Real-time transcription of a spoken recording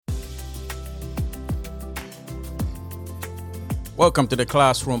Welcome to the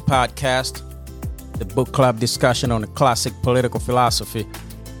Classroom Podcast, the book club discussion on the classic political philosophy.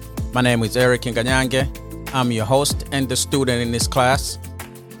 My name is Eric Nganyange. I'm your host and the student in this class,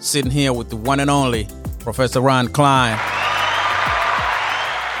 sitting here with the one and only Professor Ron Klein.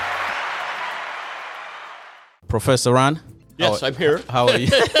 Professor Ron? Yes, I'm here. How are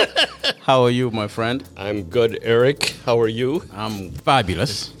you? How are you, my friend? I'm good, Eric. How are you? I'm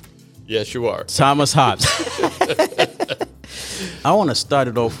fabulous. Yes, you are. Thomas Hobbes. I want to start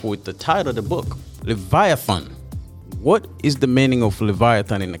it off with the title of the book, Leviathan. What is the meaning of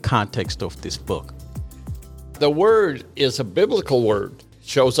Leviathan in the context of this book? The word is a biblical word. It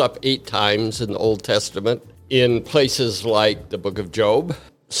shows up 8 times in the Old Testament in places like the book of Job.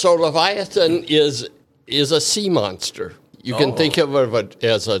 So Leviathan is a sea monster. You can think of it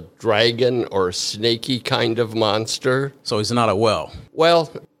as a dragon or snaky kind of monster. So it's not a whale.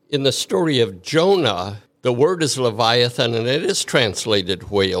 Well, in the story of Jonah, the word is Leviathan, and it is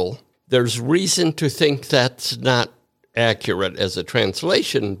translated whale. There's reason to think that's not accurate as a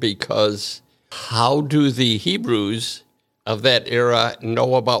translation, because how do the Hebrews of that era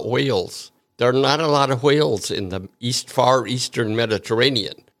know about whales? There are not a lot of whales in the far eastern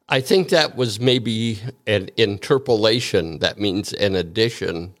Mediterranean. I think that was maybe an interpolation, that means an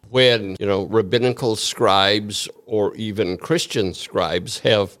addition, when, rabbinical scribes or even Christian scribes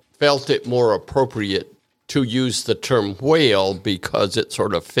have felt it more appropriate to use the term whale because it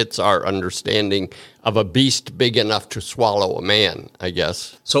sort of fits our understanding of a beast big enough to swallow a man, I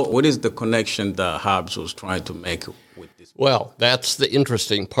guess. So what is the connection that Hobbes was trying to make with this? Well, that's the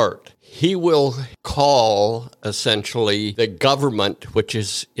interesting part. He will call, essentially, the government, which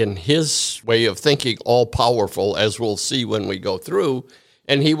is, in his way of thinking, all-powerful, as we'll see when we go through,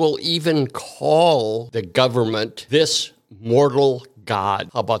 and he will even call the government this mortal god.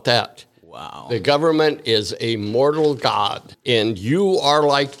 How about that? Wow. The government is a mortal god, and you are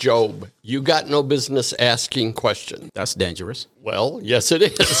like Job. You got no business asking questions. That's dangerous. Well, yes, it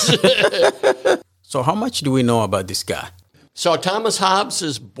is. So how much do we know about this guy? So Thomas Hobbes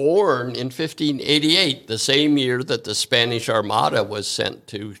is born in 1588, the same year that the Spanish Armada was sent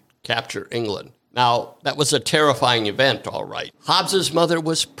to capture England. Now, that was a terrifying event, all right. Hobbes's mother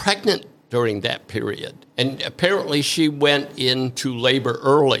was pregnant during that period, and apparently she went into labor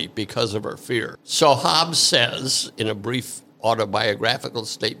early because of her fear. So Hobbes says, in a brief autobiographical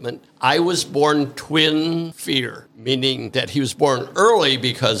statement, I was born twin fear, meaning that he was born early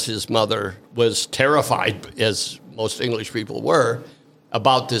because his mother was terrified, as most English people were,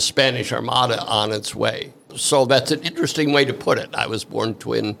 about the Spanish Armada on its way. So that's an interesting way to put it. I was born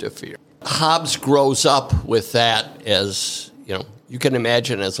twin to fear. Hobbes grows up with that as, you can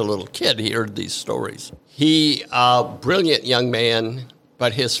imagine as a little kid, he heard these stories. He, a brilliant young man,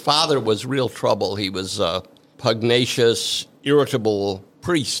 but his father was real trouble. He was a pugnacious, irritable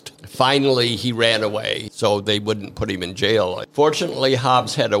priest. Finally, he ran away, so they wouldn't put him in jail. Fortunately,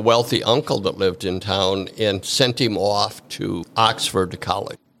 Hobbes had a wealthy uncle that lived in town and sent him off to Oxford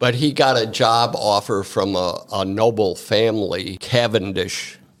College. But he got a job offer from a noble family,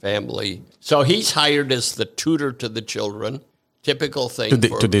 Cavendish family. So he's hired as the tutor to the children. Typical thing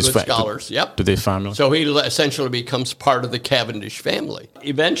for good scholars. Yep. To their family. So he essentially becomes part of the Cavendish family.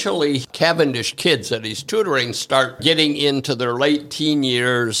 Eventually, Cavendish kids that he's tutoring start getting into their late teen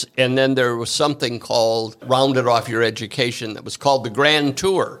years, and then there was something called Rounded Off Your Education that was called the Grand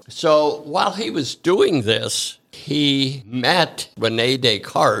Tour. So while he was doing this, he met René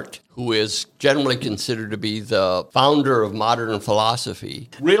Descartes, who is generally considered to be the founder of modern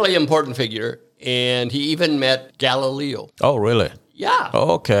philosophy. Really important figure. And he even met Galileo. Oh, really? Yeah.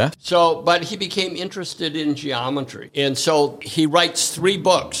 Oh, okay. So, but he became interested in geometry. And so he writes 3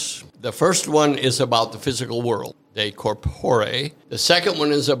 books. The first one is about the physical world, De Corpore. The second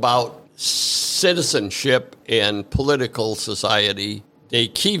one is about citizenship and political society, De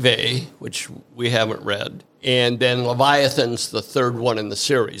Cive, which we haven't read. And then Leviathan's the third one in the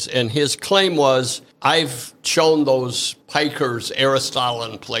series. And his claim was, I've shown those pikers, Aristotle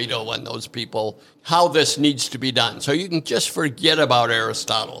and Plato and those people, how this needs to be done. So you can just forget about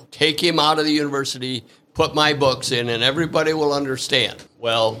Aristotle. Take him out of the university, put my books in, and everybody will understand.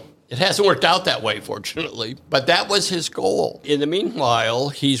 Well, it hasn't worked out that way, fortunately, but that was his goal. In the meanwhile,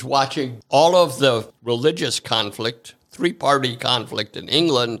 he's watching all of the religious conflict, 3-party conflict in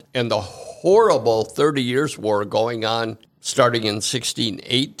England, and the horrible 30 Years' War going on starting in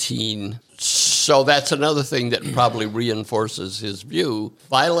 1618. So that's another thing that probably reinforces his view.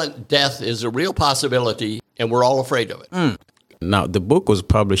 Violent death is a real possibility, and we're all afraid of it. Now, the book was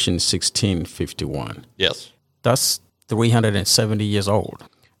published in 1651. Yes. That's 370 years old.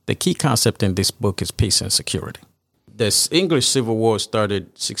 The key concept in this book is peace and security. This English Civil War started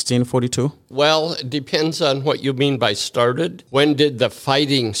 1642? Well, it depends on what you mean by started. When did the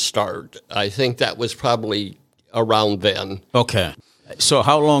fighting start? I think that was probably around then. Okay. So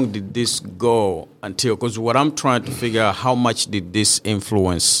how long did this go until, because what I'm trying to figure out, how much did this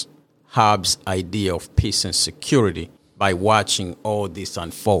influence Hobbes' idea of peace and security by watching all this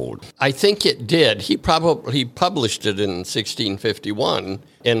unfold? I think it did. He published it in 1651,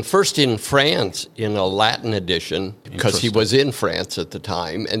 and first in France in a Latin edition, because he was in France at the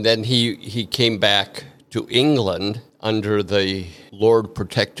time, and then he came back to England under the Lord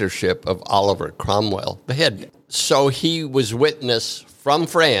Protectorship of Oliver Cromwell, the head. So he was witness from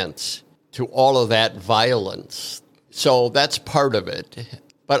France to all of that violence. So that's part of it.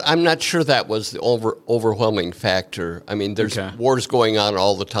 But I'm not sure that was the overwhelming factor. I mean, there's wars going on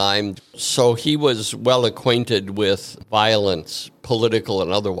all the time. So he was well acquainted with violence, political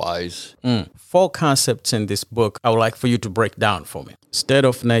and otherwise. 4 concepts in this book I would like for you to break down for me. State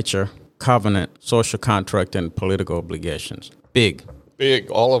of nature, covenant, social contract, and political obligations. Big,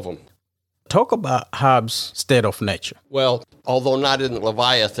 all of them. Talk about Hobbes' state of nature. Well, although not in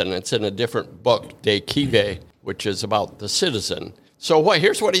Leviathan, it's in a different book, De Cive, which is about the citizen. So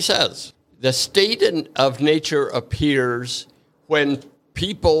here's what he says. The state of nature appears when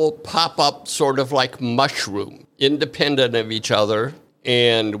people pop up sort of like mushroom, independent of each other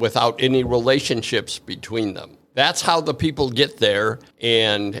and without any relationships between them. That's how the people get there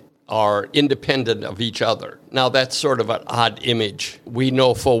and are independent of each other. Now, that's sort of an odd image. We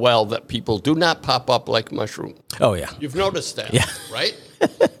know full well that people do not pop up like mushroom. Oh, yeah. You've noticed that, yeah. Right?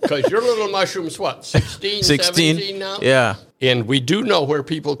 Because your little mushroom's what, 16, 17 now? Yeah. And we do know where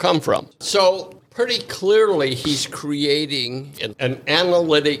people come from. So pretty clearly he's creating an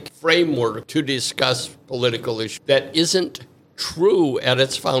analytic framework to discuss political issues that isn't true at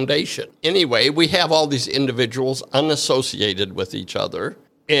its foundation. Anyway, we have all these individuals unassociated with each other,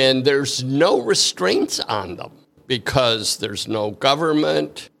 and there's no restraints on them because there's no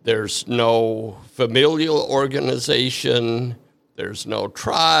government, there's no familial organization, there's no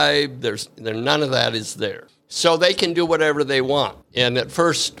tribe, none of that is there. So they can do whatever they want. And at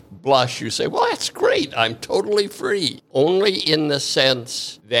first blush, you say, well, that's great. I'm totally free. Only in the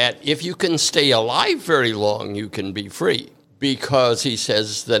sense that if you can stay alive very long, you can be free. Because he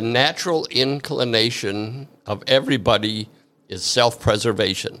says the natural inclination of everybody is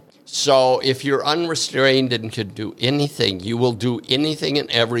self-preservation. So if you're unrestrained and can do anything, you will do anything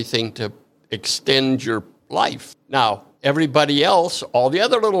and everything to extend your life. Now, everybody else, all the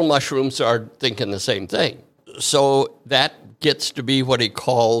other little mushrooms are thinking the same thing. So that gets to be what he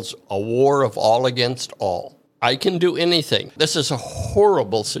calls a war of all against all. I can do anything. This is a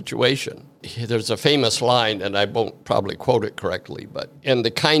horrible situation. There's a famous line, and I won't probably quote it correctly, and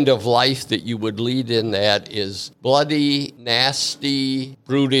the kind of life that you would lead in that is bloody, nasty,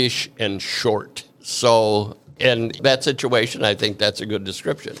 brutish, and short. So in that situation, I think that's a good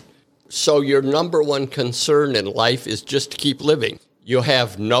description. So your number one concern in life is just to keep living. You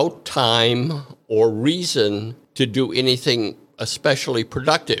have no time or reason to do anything especially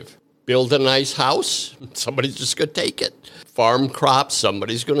productive. Build a nice house, somebody's just going to take it. Farm crops,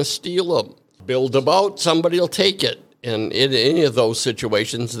 somebody's going to steal them. Build a boat, somebody will take it. And in any of those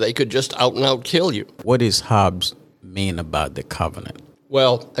situations, they could just out and out kill you. What does Hobbes mean about the covenant?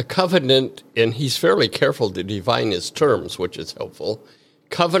 Well, a covenant, and he's fairly careful to define his terms, which is helpful.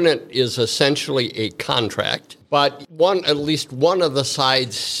 Covenant is essentially a contract, but at least one of the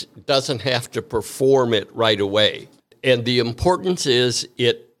sides doesn't have to perform it right away. And the importance is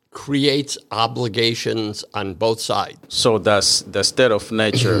it creates obligations on both sides. So does the state of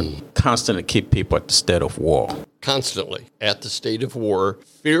nature constantly keep people at the state of war? Constantly at the state of war,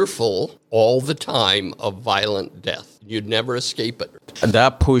 fearful all the time of violent death. You'd never escape it. And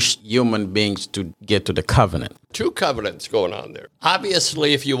that pushed human beings to get to the covenant. 2 covenants going on there.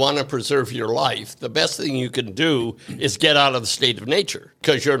 Obviously, if you want to preserve your life, the best thing you can do is get out of the state of nature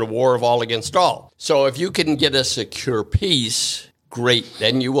because you're in a war of all against all. So if you can get a secure peace, great.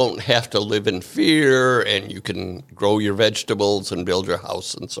 Then you won't have to live in fear and you can grow your vegetables and build your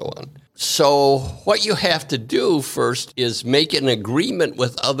house and so on. So what you have to do first is make an agreement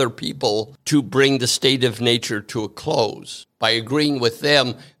with other people to bring the state of nature to a close by agreeing with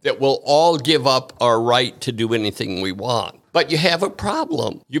them that we'll all give up our right to do anything we want. But you have a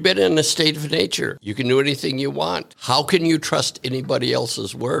problem. You've been in a state of nature. You can do anything you want. How can you trust anybody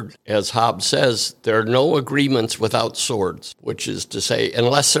else's word? As Hobbes says, there are no agreements without swords, which is to say,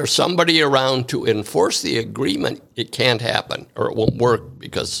 unless there's somebody around to enforce the agreement, it can't happen or it won't work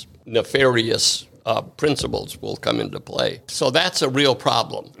because nefarious principles will come into play. So that's a real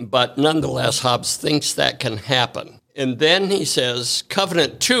problem. But nonetheless, Hobbes thinks that can happen. And then he says,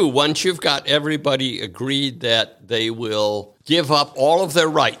 Covenant 2, once you've got everybody agreed that they will give up all of their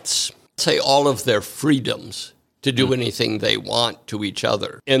rights, say all of their freedoms, to do anything they want to each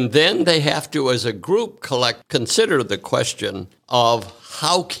other. And then they have to, as a group, consider the question of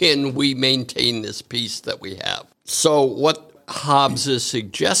how can we maintain this peace that we have. So what Hobbes is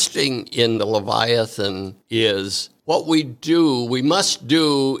suggesting in the Leviathan is what we must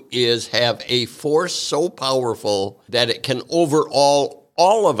do is have a force so powerful that it can overawe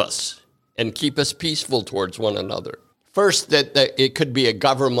all of us and keep us peaceful towards one another. First, that it could be a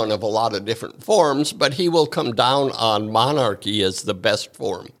government of a lot of different forms, but he will come down on monarchy as the best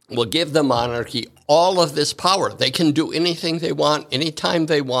form. We'll give the monarchy all of this power. They can do anything they want, anytime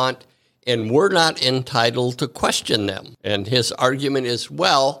they want, and we're not entitled to question them. And his argument is,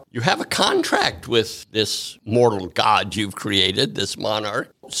 well, you have a contract with this mortal god you've created, this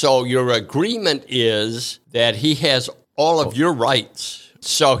monarch. So your agreement is that he has all of your rights.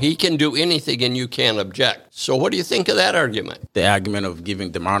 So he can do anything and you can't object. So what do you think of that argument? The argument of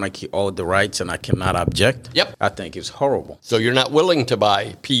giving the monarchy all the rights and I cannot object? Yep. I think it's horrible. So you're not willing to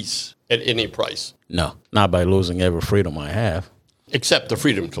buy peace at any price? No, not by losing every freedom I have. Except the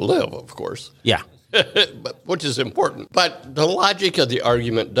freedom to live, of course. Yeah. Which is important. But the logic of the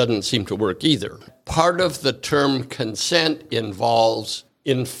argument doesn't seem to work either. Part of the term consent involves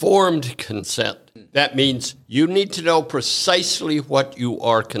informed consent. That means you need to know precisely what you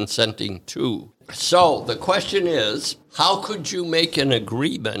are consenting to. So the question is, how could you make an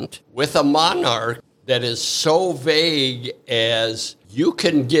agreement with a monarch that is so vague as you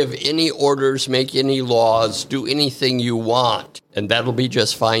can give any orders, make any laws, do anything you want, and that'll be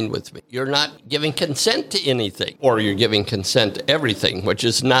just fine with me? You're not giving consent to anything, or you're giving consent to everything, which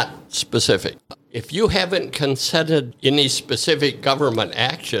is not specific. If you haven't consented any specific government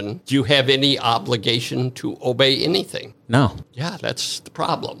action, do you have any obligation to obey anything? No. Yeah, that's the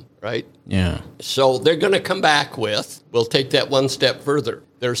problem, right? Yeah. So they're going to come back with, we'll take that one step further.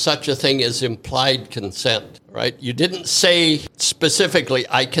 There's such a thing as implied consent, right? You didn't say specifically,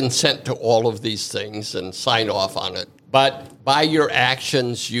 I consent to all of these things and sign off on it. But by your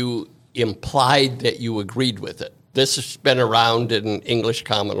actions, you implied that you agreed with it. This has been around in English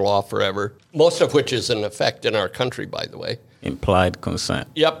common law forever, most of which is in effect in our country, by the way. Implied consent.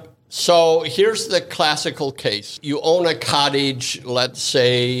 Yep. So here's the classical case. You own a cottage, let's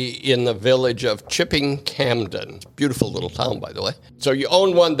say, in the village of Chipping Camden. Beautiful little town, by the way. So you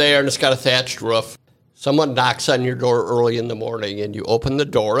own one there, and it's got a thatched roof. Someone knocks on your door early in the morning, and you open the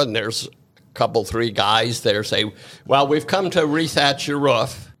door, and there's a couple, 3 guys there say, well, we've come to rethatch your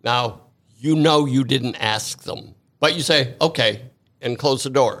roof. Now, you know you didn't ask them. But you say, okay, and close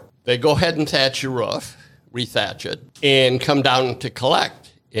the door. They go ahead and thatch your roof, rethatch it, and come down to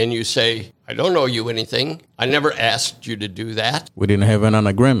collect. And you say, I don't owe you anything. I never asked you to do that. We didn't have an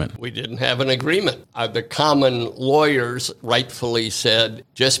agreement. We didn't have an agreement. The common lawyers rightfully said,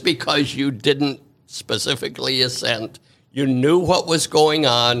 just because you didn't specifically assent, you knew what was going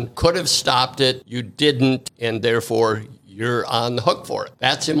on, could have stopped it, you didn't, and therefore you're on the hook for it.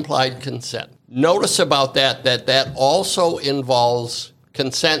 That's implied consent. Notice about that also involves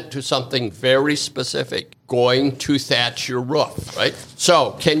consent to something very specific, going to thatch your roof, right?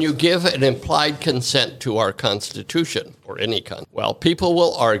 So, can you give an implied consent to our Constitution or any Well, people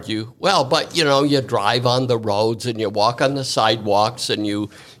will argue, well, but you drive on the roads and you walk on the sidewalks and you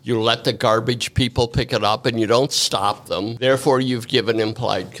let the garbage people pick it up and you don't stop them. Therefore, you've given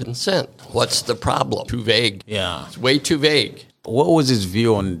implied consent. What's the problem? Too vague. Yeah. It's way too vague. What was his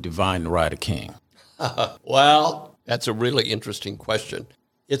view on the divine right of king? Well, that's a really interesting question.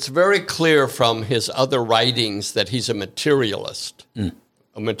 It's very clear from his other writings that he's a materialist.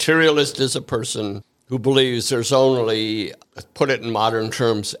 A materialist is a person who believes there's only, put it in modern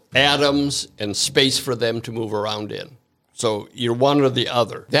terms, atoms and space for them to move around in. So you're one or the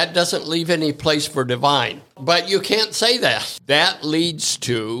other. That doesn't leave any place for divine. But you can't say that. That leads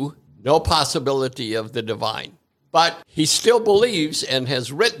to no possibility of the divine. But he still believes and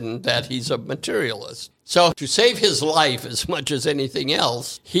has written that he's a materialist. So to save his life as much as anything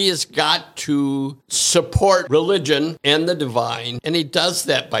else, he has got to support religion and the divine. And he does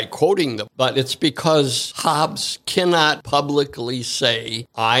that by quoting them. But it's because Hobbes cannot publicly say,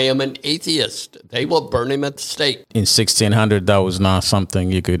 I am an atheist. They will burn him at the stake. In 1600, that was not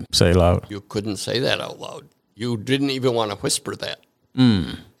something you could say loud. You couldn't say that out loud. You didn't even want to whisper that.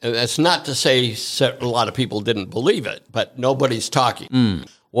 And that's not to say a lot of people didn't believe it, but nobody's talking.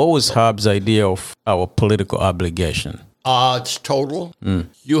 What was Hobbes' idea of our political obligation? It's total.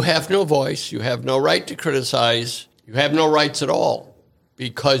 You have no voice. You have no right to criticize. You have no rights at all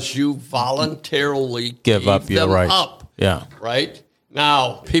because you voluntarily give up your rights. Yeah. Right?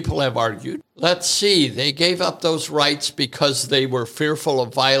 Now, people have argued, let's see, they gave up those rights because they were fearful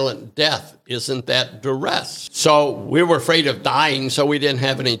of violent death. Isn't that duress? So we were afraid of dying, so we didn't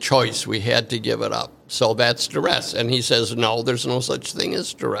have any choice. We had to give it up. So that's duress. And he says, no, there's no such thing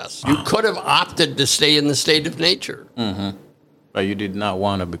as duress. You could have opted to stay in the state of nature. Mm-hmm. But you did not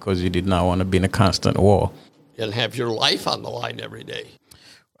want to because you did not want to be in a constant war. And have your life on the line every day.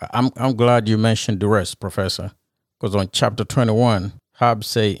 I'm glad you mentioned duress, Professor, because on chapter 21, Hobbes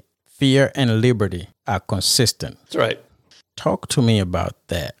say fear and liberty are consistent. That's right. Talk to me about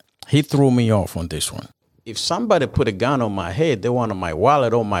that. He threw me off on this one. If somebody put a gun on my head, they wanted my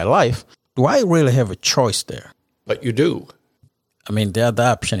wallet or my life, do I really have a choice there? But you do. I mean, the other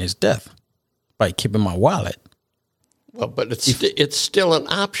option is death by keeping my wallet. Well, but it's still an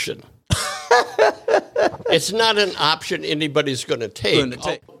option. It's not an option anybody's going to take.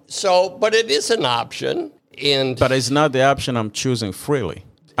 But it is an option. But it's not the option I'm choosing freely.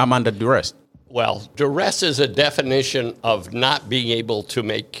 I'm under duress. Well, duress is a definition of not being able to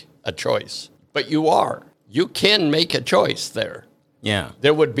make a choice. But you are. You can make a choice there. Yeah.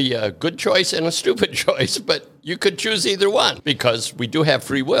 There would be a good choice and a stupid choice, but you could choose either one because we do have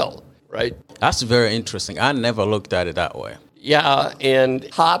free will, right? That's very interesting. I never looked at it that way. Yeah, and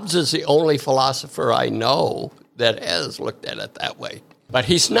Hobbes is the only philosopher I know that has looked at it that way. But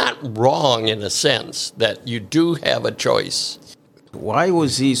he's not wrong in a sense that you do have a choice. Why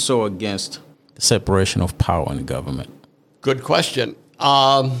was he so against the separation of power in the government? Good question.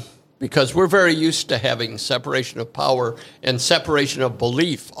 Because we're very used to having separation of power and separation of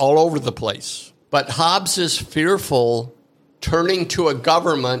belief all over the place. But Hobbes is fearful turning to a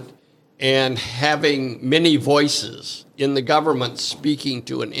government and having many voices in the government speaking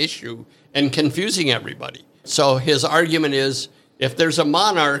to an issue and confusing everybody. So his argument is, if there's a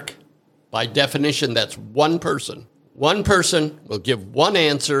monarch, by definition, that's one person. One person will give one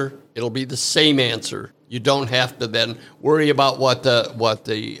answer. It'll be the same answer. You don't have to then worry about what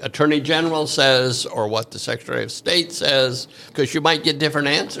the Attorney General says or what the Secretary of State says, because you might get different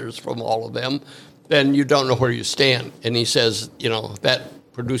answers from all of them. Then you don't know where you stand. And he says, that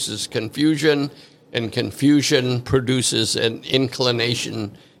produces confusion, and confusion produces an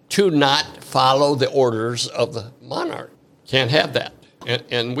inclination to not follow the orders of the monarch. Can't have that.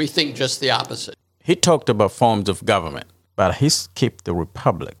 And we think just the opposite. He talked about forms of government, but he skipped the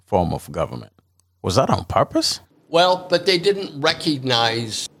republic form of government. Was that on purpose? Well, but they didn't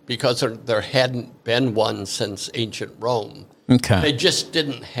recognize, because there hadn't been one since ancient Rome. Okay. They just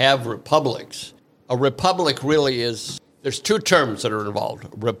didn't have republics. A republic really is, there's two terms that are involved,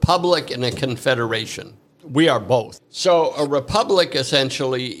 republic and a confederation. We are both. So a republic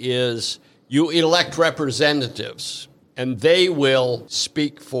essentially is you elect representatives, and they will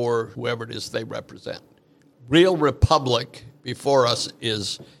speak for whoever it is they represent. Real republic before us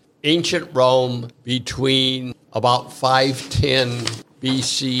is ancient Rome between about 510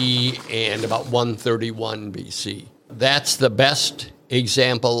 BC and about 131 BC. That's the best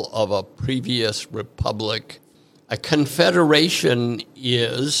example of a previous republic. A confederation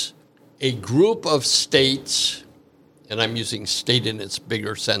is a group of states, and I'm using state in its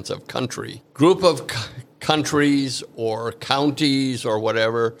bigger sense of country, group of countries or counties or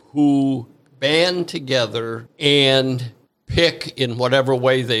whatever who band together and pick, in whatever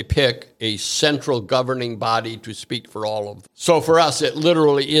way they pick, a central governing body to speak for all of them. So for us, it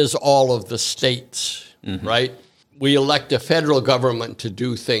literally is all of the states, right? We elect a federal government to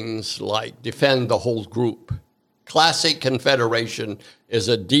do things like defend the whole group. Classic confederation is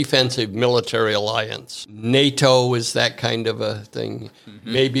a defensive military alliance. NATO is that kind of a thing.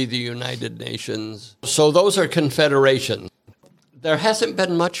 Maybe the United Nations. So those are confederations. There hasn't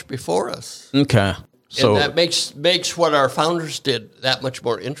been much before us. Okay. So and that makes what our founders did that much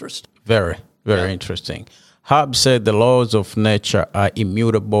more interesting. Very, very interesting. Hobbes said the laws of nature are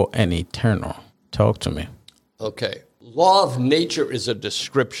immutable and eternal. Talk to me. Okay. Law of nature is a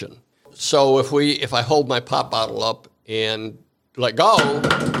description. So if I hold my pop bottle up and let go,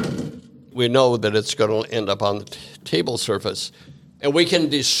 we know that it's going to end up on the table surface. And we can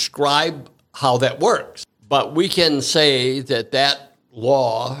describe how that works. But we can say that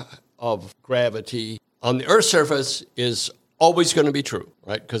law of gravity on the Earth's surface is always going to be true,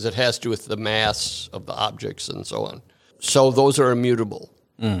 right? Because it has to do with the mass of the objects and so on. So those are immutable.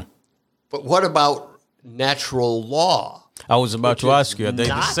 But what about natural law? I was about to ask you, are they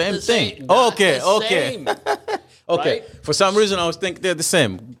the same thing? Okay. Okay. Right? For some reason, I was thinking they're the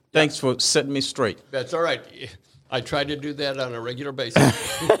same. Thanks for setting me straight. That's all right. I try to do that on a regular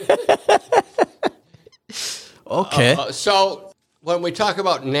basis. Okay. So when we talk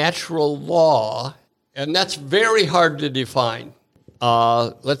about natural law, and that's very hard to define,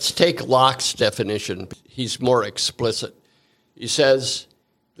 let's take Locke's definition. He's more explicit. He says,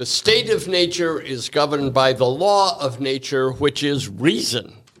 the state of nature is governed by the law of nature, which is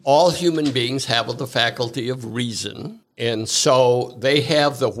reason. All human beings have the faculty of reason, and so they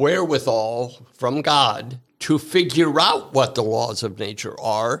have the wherewithal from God to figure out what the laws of nature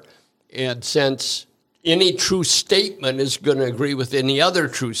are. And since any true statement is going to agree with any other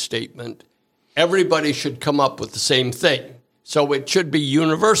true statement, everybody should come up with the same thing. So it should be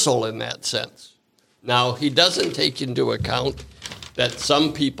universal in that sense. Now, he doesn't take into account that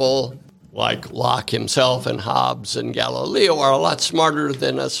some people, like Locke himself and Hobbes and Galileo, are a lot smarter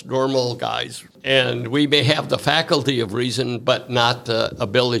than us normal guys. And we may have the faculty of reason, but not the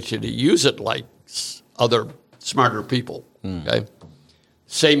ability to use it like other smarter people. Okay?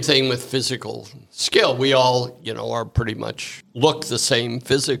 Same thing with physical skill. We all, are pretty much look the same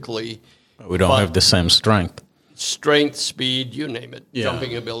physically. We don't have the same strength. Strength, speed, you name it,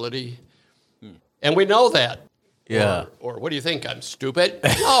 jumping ability. And we know that. Yeah. Or what do you think? I'm stupid?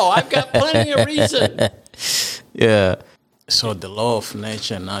 No, I've got plenty of reason. Yeah. So the law of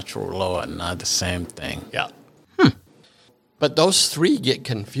nature and natural law are not the same thing. Yeah. But those three get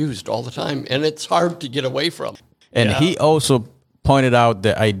confused all the time, and it's hard to get away from. And he also pointed out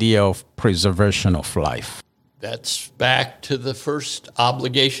the idea of preservation of life. That's back to the first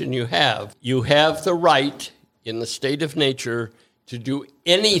obligation you have. You have the right in the state of nature to do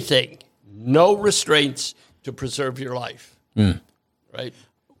anything, no restraints, to preserve your life. Right?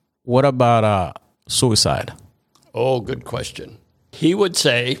 What about suicide? Oh, good question. He would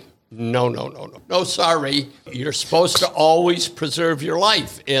say, no. No, sorry. You're supposed to always preserve your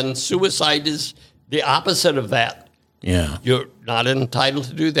life, and suicide is the opposite of that. Yeah. You're not entitled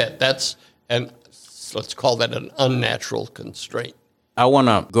to do that. Let's call that an unnatural constraint. I want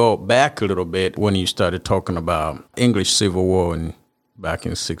to go back a little bit when you started talking about English Civil War back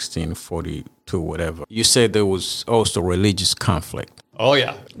in 1642, whatever. You said there was also religious conflict. Oh,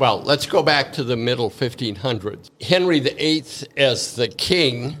 yeah. Well, let's go back to the middle 1500s. Henry VIII, as the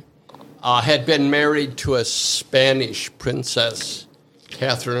king, had been married to a Spanish princess,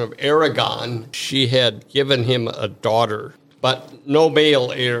 Catherine of Aragon. She had given him a daughter, but no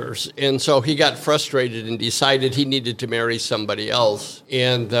male heirs. And so he got frustrated and decided he needed to marry somebody else.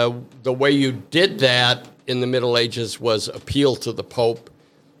 And the way you did that in the Middle Ages was appeal to the Pope.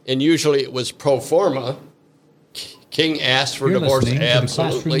 And usually it was pro forma. King asked for divorce,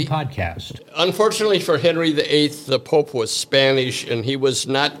 absolutely. Podcast. Unfortunately for Henry VIII, the Pope was Spanish, and he was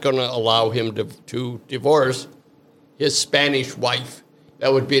not going to allow him to divorce his Spanish wife.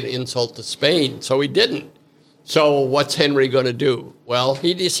 That would be an insult to Spain, so he didn't. So what's Henry going to do? Well,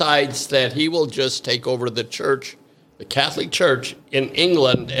 he decides that he will just take over the church, the Catholic Church, in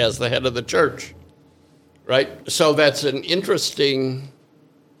England as the head of the church, right? So that's an interesting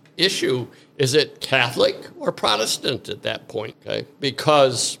issue. Is it Catholic or Protestant at that point? Okay?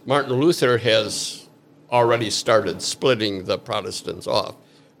 Because Martin Luther has already started splitting the Protestants off.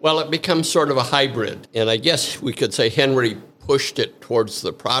 Well, it becomes sort of a hybrid. And I guess we could say Henry pushed it towards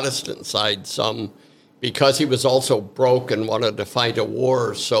the Protestant side some because he was also broke and wanted to fight a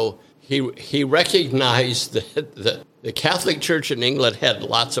war. So he recognized that the Catholic Church in England had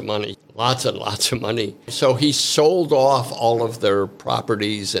lots of money, lots and lots of money. So he sold off all of their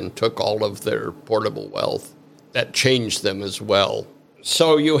properties and took all of their portable wealth. That changed them as well.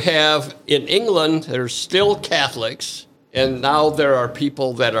 So you have, in England, there's still Catholics, and now there are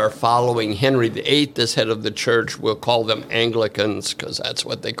people that are following Henry VIII as head of the church. We'll call them Anglicans because that's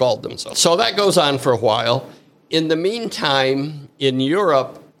what they called themselves. So that goes on for a while. In the meantime, in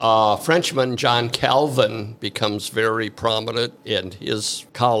Europe, Frenchman John Calvin becomes very prominent, and his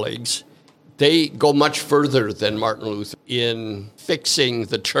colleagues. They go much further than Martin Luther in fixing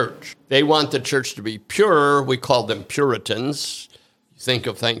the church. They want the church to be pure. We call them Puritans. Think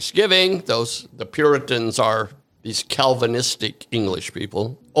of Thanksgiving. The Puritans are these Calvinistic English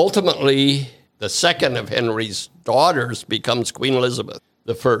people. Ultimately, the second of Henry's daughters becomes Queen Elizabeth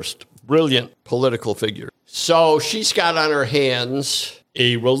I, brilliant political figure. So she's got on her hands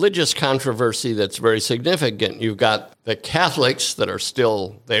a religious controversy that's very significant. You've got the Catholics that are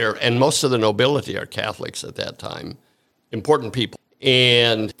still there, and most of the nobility are Catholics at that time, important people,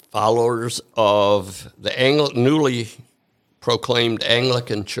 and followers of the newly proclaimed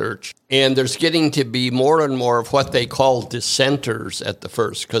Anglican Church. And there's getting to be more and more of what they call dissenters at the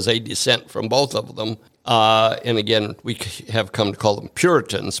first, because they dissent from both of them. And again, we have come to call them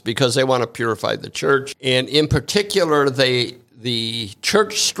Puritans because they want to purify the church. And in particular, the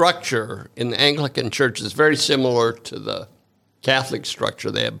church structure in the Anglican Church is very similar to the Catholic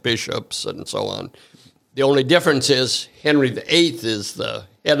structure. They have bishops and so on. The only difference is Henry VIII is the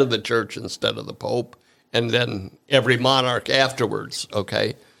head of the church instead of the Pope, and then every monarch afterwards,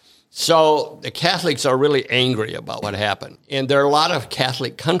 okay? So the Catholics are really angry about what happened. And there are a lot of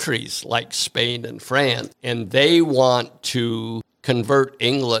Catholic countries like Spain and France, and they want to convert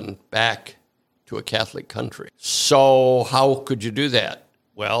England back to a Catholic country. So how could you do that?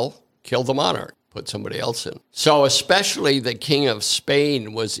 Well, kill the monarch, put somebody else in. So especially the King of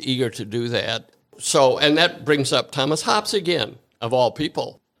Spain was eager to do that. So, and that brings up Thomas Hobbes again, of all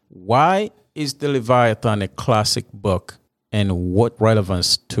people. Why is the Leviathan a classic book, and what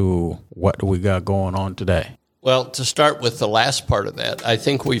relevance to what we got going on today? Well, to start with the last part of that, I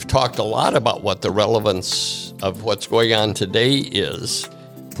think we've talked a lot about what the relevance of what's going on today is,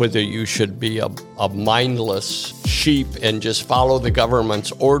 whether you should be a mindless sheep and just follow the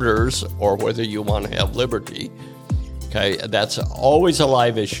government's orders, or whether you want to have liberty. Okay, that's always a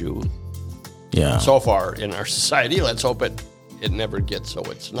live issue. Yeah. So far in our society, let's hope it never gets so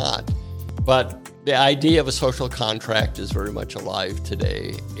it's not. But the idea of a social contract is very much alive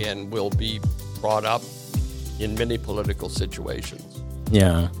today and will be brought up in many political situations.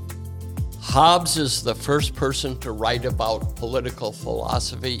 Yeah. Hobbes is the first person to write about political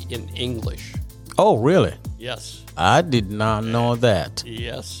philosophy in English. Oh, really? Yes. I did not know that.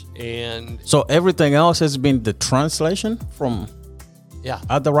 Yes. And so everything else has been the translation from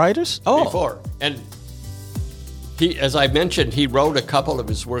other writers? Oh. Before. And he, as I mentioned, he wrote a couple of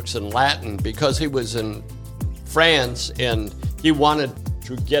his works in Latin because he was in France and he wanted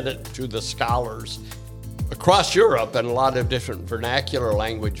to get it to the scholars across Europe and a lot of different vernacular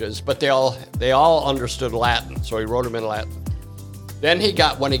languages, but they all understood Latin, so he wrote them in Latin. Then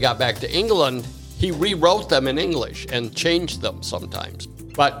when he got back to England, he rewrote them in English and changed them sometimes.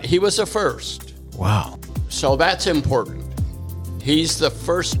 But he was the first. Wow. So that's important. He's the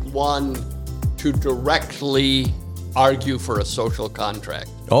first one to directly argue for a social contract.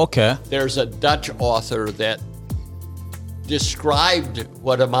 Okay. There's a Dutch author that described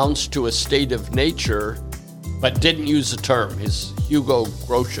what amounts to a state of nature, but didn't use the term. His Hugo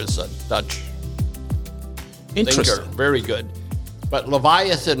Grotius, a Dutch thinker, very good. But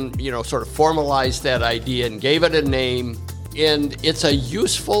Leviathan, sort of formalized that idea and gave it a name. And it's a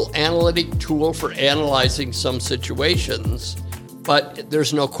useful analytic tool for analyzing some situations. But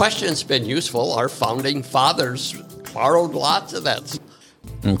there's no question it's been useful. Our founding fathers borrowed lots of that.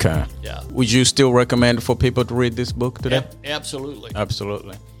 Okay. Yeah. Would you still recommend for people to read this book today? Absolutely.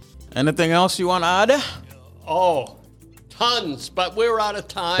 Absolutely. Anything else you want to add? Oh, tons, but we're out of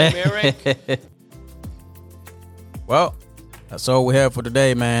time, Eric. Well, that's all we have for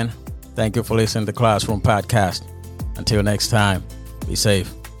today, man. Thank you for listening to the Classroom Podcast. Until next time, be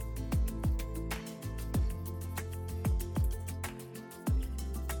safe.